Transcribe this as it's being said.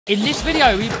In this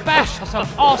video, we bash some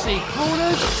RC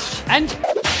crawlers and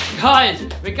guys,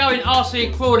 we're going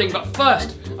RC crawling, but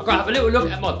first, I'm gonna have a little look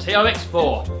at my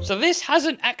TRX4. So this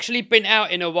hasn't actually been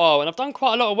out in a while, and I've done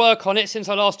quite a lot of work on it since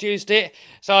I last used it.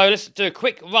 So let's do a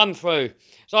quick run through.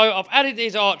 So I've added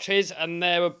these arches, and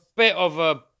they're a bit of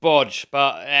a bodge,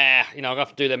 but you know, I'm gonna have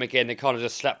to do them again. They kind of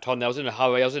just slapped on there. I was in a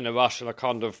hurry, I was in a rush, and I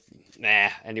kind of,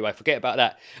 anyway, forget about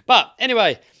that. But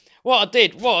anyway, what I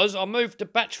did was I moved the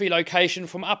battery location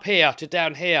from up here to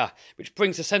down here, which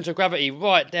brings the centre of gravity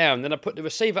right down. Then I put the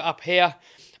receiver up here.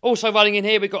 Also running in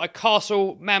here, we've got a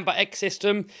Castle Mamba X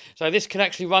system. So this can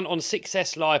actually run on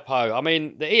 6S LiPo. I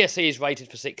mean, the ESC is rated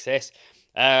for 6S.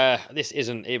 This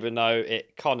isn't, even though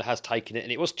it kind of has taken it,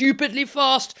 and it was stupidly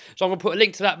fast. So I'm going to put a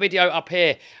link to that video up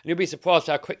here, and you'll be surprised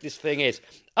how quick this thing is.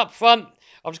 Up front,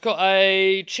 I've just got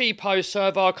a cheapo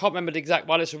servo. I can't remember the exact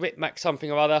one. It's a Ripmax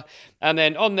something or other. And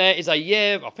then on there is a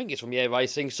I think it's from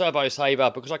Racing, servo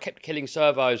saver, because I kept killing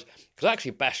servos, because I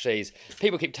actually bashed these.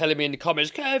 People keep telling me in the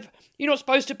comments, Kev, you're not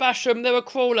supposed to bash them, they're a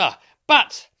crawler.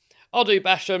 But I'll do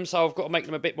bash them, so I've got to make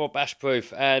them a bit more bash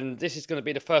proof. And this is going to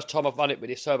be the first time I've run it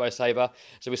with this servo saver.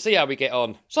 So we'll see how we get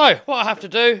on. So what I have to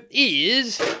do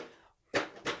is,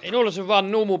 in order to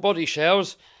run normal body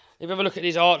shells, if you have a look at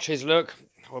these arches, look,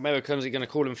 or Americans are going to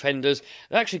call them fenders,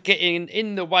 they're actually getting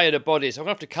in the way of the body, so I'm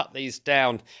going to have to cut these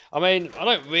down. I mean, I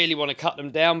don't really want to cut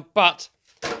them down, but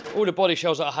all the body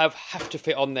shells that I have to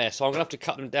fit on there, so I'm going to have to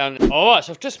cut them down. Alright,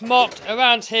 so I've just marked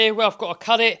around here where I've got to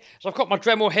cut it. So I've got my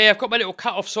Dremel here, I've got my little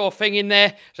cut-off saw thing in there,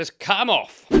 so just cut them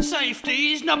off.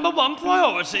 Safety is #1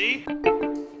 priority.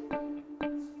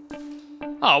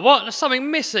 Oh, what? There's something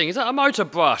missing. Is that a motor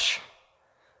brush?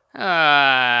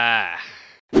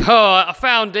 Alright, I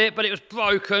found it, but it was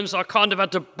broken, so I kind of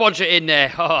had to bodge it in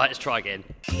there. Alright, let's try again.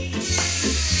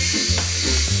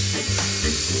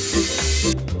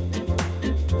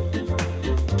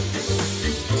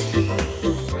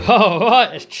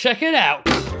 Alright, let's check it out.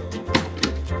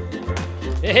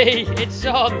 Hey, it's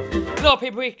on. A lot of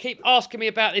people keep asking me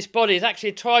about this body. It's actually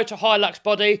a Toyota HiLux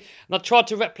body, and I tried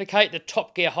to replicate the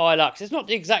Top Gear HiLux. It's not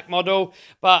the exact model,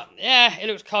 but yeah, it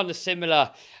looks kind of similar.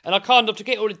 And I kind of, to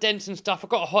get all the dents and stuff, I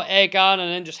got a hot air gun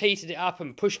and then just heated it up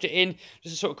and pushed it in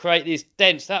just to sort of create these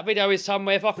dents. That video is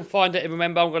somewhere. If I can find it and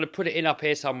remember, I'm going to put it in up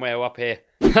here somewhere or up here.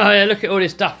 Oh yeah, look at all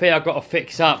this stuff here I've got to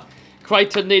fix up.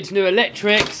 Crater needs new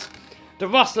electrics. The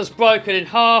rustler's broken in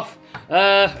half.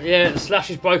 Yeah, the slash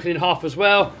is broken in half as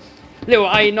well. Little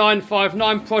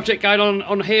A959 project going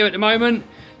on here at the moment.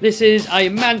 This is a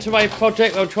manta ray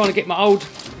project where I'm trying to get my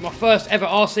first ever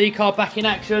RC car back in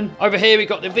action. Over here we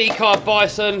got the V-car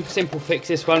Bison. Simple fix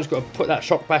this one, just got to put that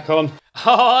shock back on.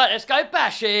 Alright, let's go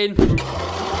bashing. The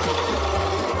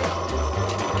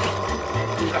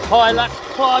HiLux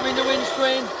climbing the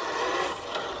windscreen.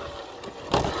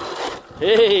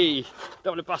 Hey,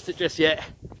 don't want to bust it just yet.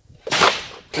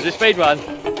 To the speed run.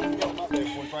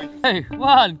 2,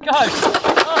 1, go!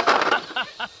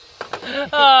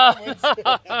 Oh.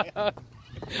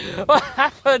 What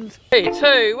happened? 3,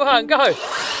 2, 1, go!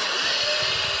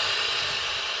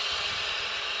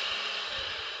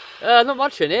 Not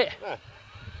much in it. No.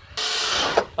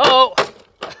 Oh!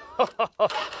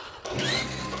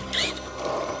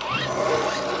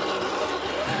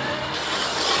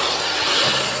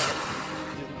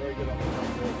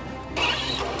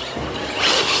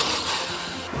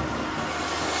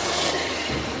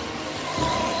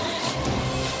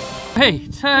 Three,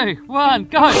 2, 1,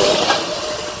 go!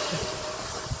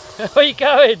 Where are you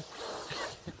going?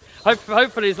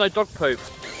 Hopefully there's no dog poop.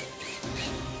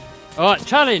 Alright,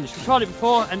 challenge. I've tried it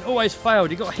before and always failed.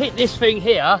 You've got to hit this thing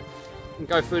here and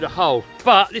go through the hole.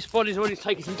 But this body's already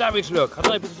taking some damage, look. I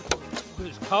don't know if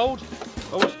it's cold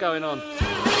or what's going on.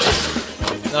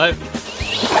 No.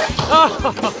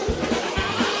 Oh!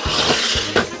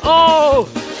 Oh!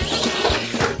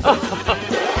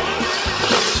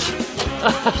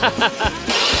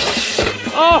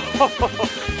 Oh!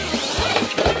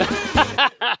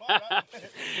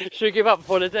 Should we give up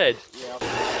before they're dead? Yeah.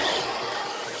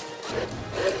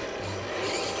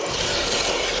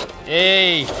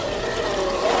 Hey!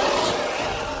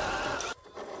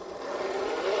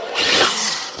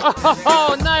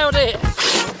 Oh, nailed it!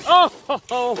 Oh!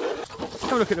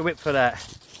 Have a look at the whip for that.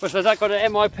 So has that got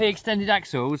an MIP extended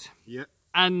axles? Yeah.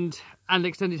 And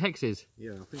extended hexes?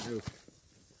 Yeah, I think they were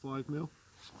 5mm.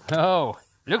 Oh,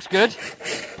 looks good.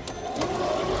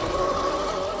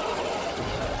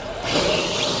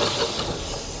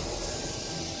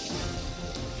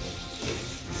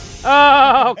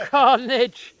 Oh,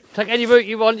 carnage! Take any route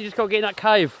you want, you just got to get in that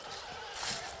cave.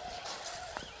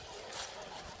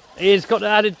 Ian's got the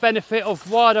added benefit of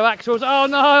wider axles. Oh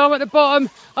no, I'm at the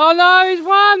bottom. Oh no, he's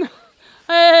won.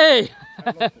 Hey.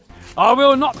 I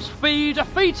will not be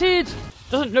defeated.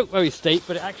 Doesn't look very steep,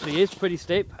 but it actually is pretty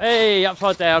steep. Hey,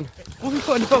 upside down. What have you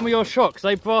put in the bottom of your shocks?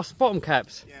 They brass bottom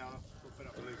caps? Yeah, I'll put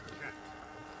up a loose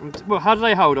cap. Well, how do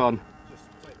they hold on? Just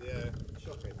take the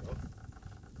shock end off.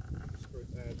 Screw,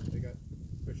 they go,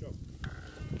 push off.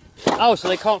 Oh, so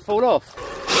they can't fall off.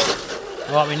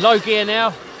 Right, I'm in low gear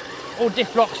now. All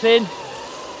diff locks in. I'm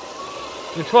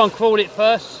going to try and crawl it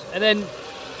first, and then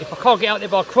if I can't get out there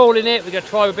by crawling it, we're going to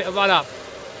try a bit of run up.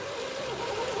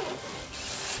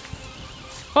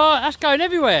 Oh, that's going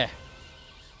everywhere.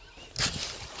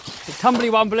 It's tumbly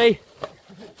wumbly.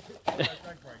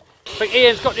 But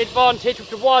Ian's got the advantage with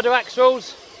the wider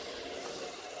axles.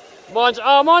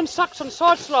 Mine sucks on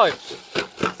side slopes.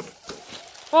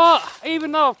 But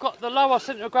even though I've got the lower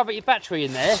centre of gravity battery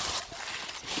in there,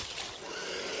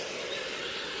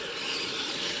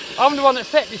 I'm the one that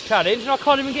set this challenge and I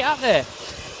can't even get up there.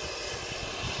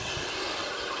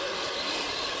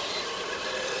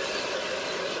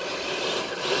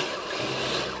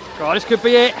 Right, this could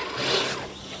be it.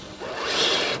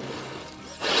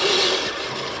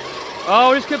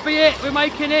 Oh, this could be it. We're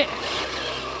making it.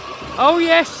 Oh,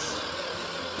 yes.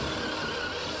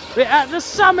 We're at the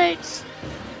summit.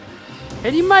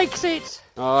 And he makes it.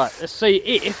 All right, let's see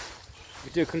if we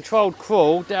do a controlled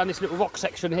crawl down this little rock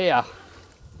section here.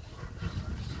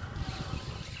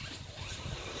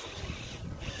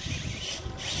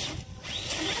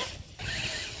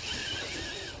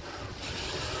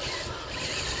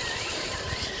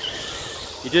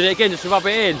 You do it again just to rub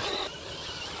it in.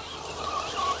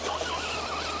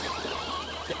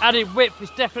 The added width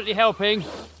is definitely helping.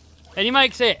 And he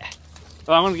makes it.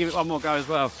 Oh, I'm going to give it one more go as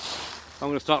well. I'm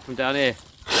going to start from down here.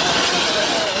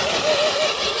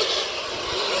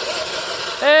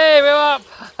 Hey, we're up!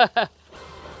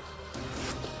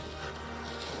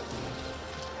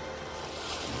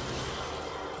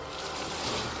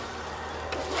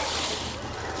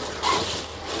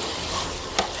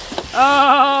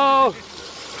 Oh!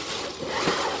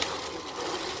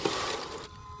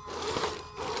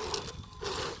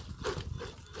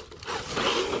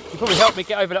 You probably helped me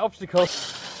get over that obstacle.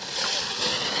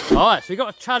 Alright, so we've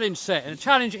got a challenge set, and the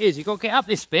challenge is you've got to get up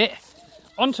this bit,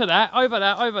 onto that, over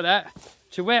that,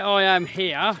 to where I am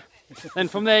here. Then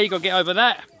from there you've got to get over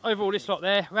that, over all this lot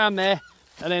there, round there,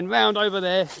 and then round over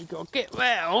there. You've got to get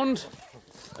round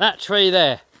that tree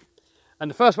there. And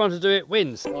the first one to do it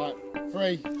wins. Right,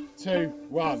 3, 2,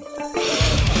 1.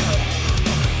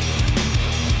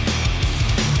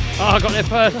 Oh, I got there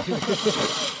first.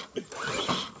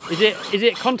 Is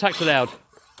it contact allowed?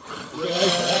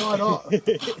 Yeah, why not?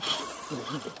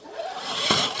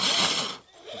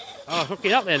 Oh, I'm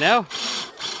getting up there now.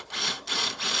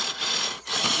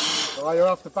 Right, you'll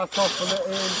have to back off a little,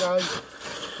 Ian, guys.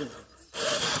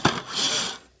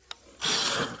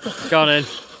 Go on in.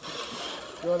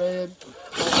 Go on, Ian.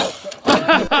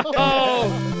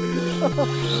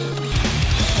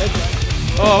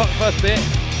 Oh, first bit.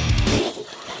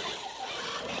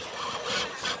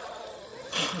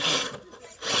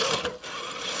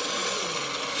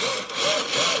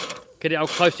 Get it all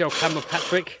close to your camera,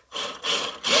 Patrick.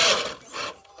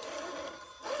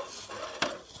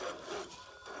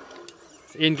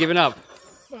 Is Ian giving up?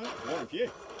 No, thank you.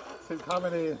 Keep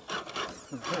coming, Ian.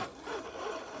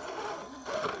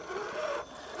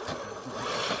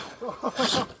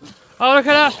 Oh, look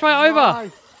at that, straight over.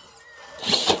 Nice.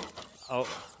 Oh.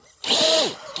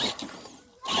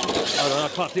 Hold on, I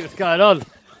can't see what's going on.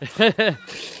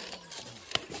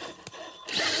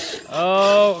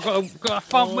 Oh, I've got a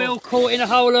front wheel caught in a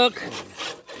hole, look. Right,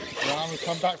 I'm going to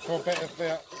come back for a bit of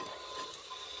the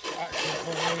action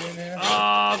for me in here.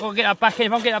 Oh, I've got to get that back end.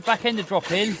 If I'm getting that back end to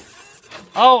drop in.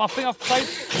 Oh, I think I've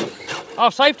saved. Oh,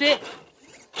 I've saved it.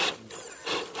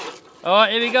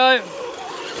 Alright, here we go.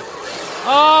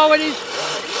 Oh, it is.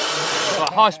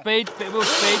 Right, high speed, bit of wheel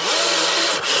speed.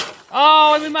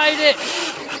 Oh, and we made it.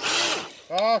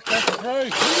 Oh, get through.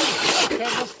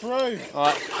 Get us through.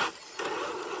 Alright.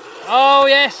 Oh,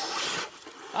 yes.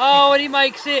 Oh, and he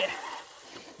makes it.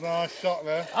 Nice shot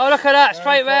there. Oh, look at that,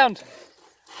 straight round.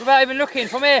 Without even looking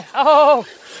from here. Oh.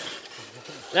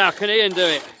 Now, can Ian do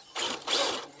it?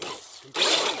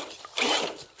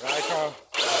 Right, go.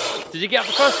 Did you get up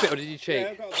the first bit or did you cheat?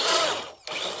 Yeah, got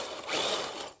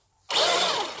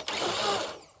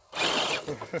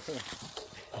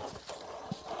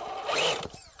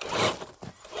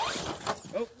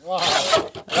oh, wow.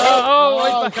 Oh,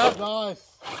 Nice, he's back up. Nice.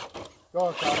 Go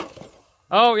on, Carl.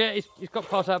 Oh, yeah, he's got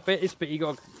past that bit. This bit you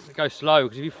got to go slow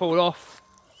because if you fall off,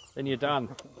 then you're done.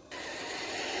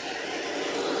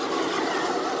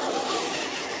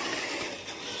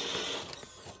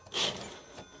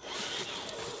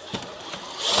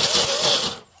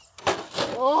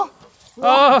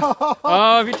 Oh,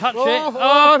 oh, have you touched it?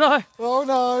 Oh no! Oh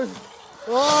no!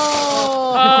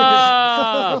 Oh!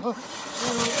 Ah.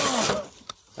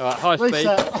 Alright, high speed.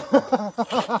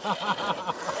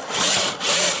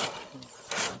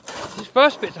 This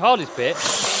first bit's the hardest bit.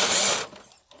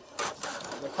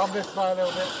 Come this way a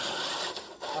little bit.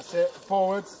 That's it.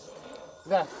 Forwards.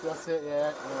 Left. That's it.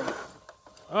 Yeah.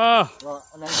 Oh. Right,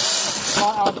 and then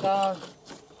right arm down.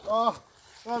 Oh,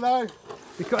 oh no.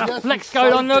 You've got that flex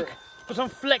going on, look. Got some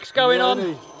flex going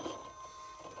on.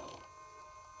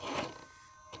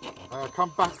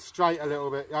 Come back straight a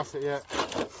little bit. That's it, yeah.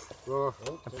 Oh.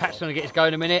 And Pat's going to get his go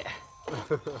in a minute.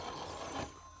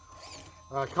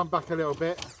 Come back a little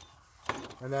bit.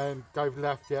 And then go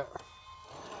left, yeah.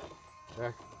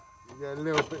 Yeah, a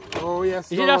little bit. Oh,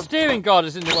 yes. Is it our steering guard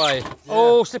that's in the way? Yeah.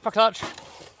 Oh, slipper clutch.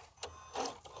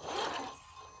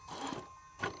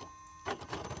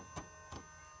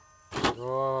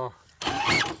 Oh.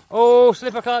 Oh,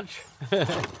 slipper clutch. I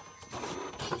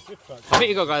think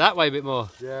you've got to go that way a bit more.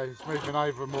 Yeah, he's moving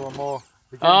over more and more.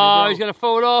 Oh, he's going to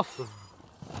fall off.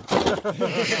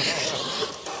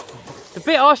 The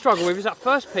bit I struggle with is that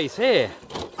first piece here.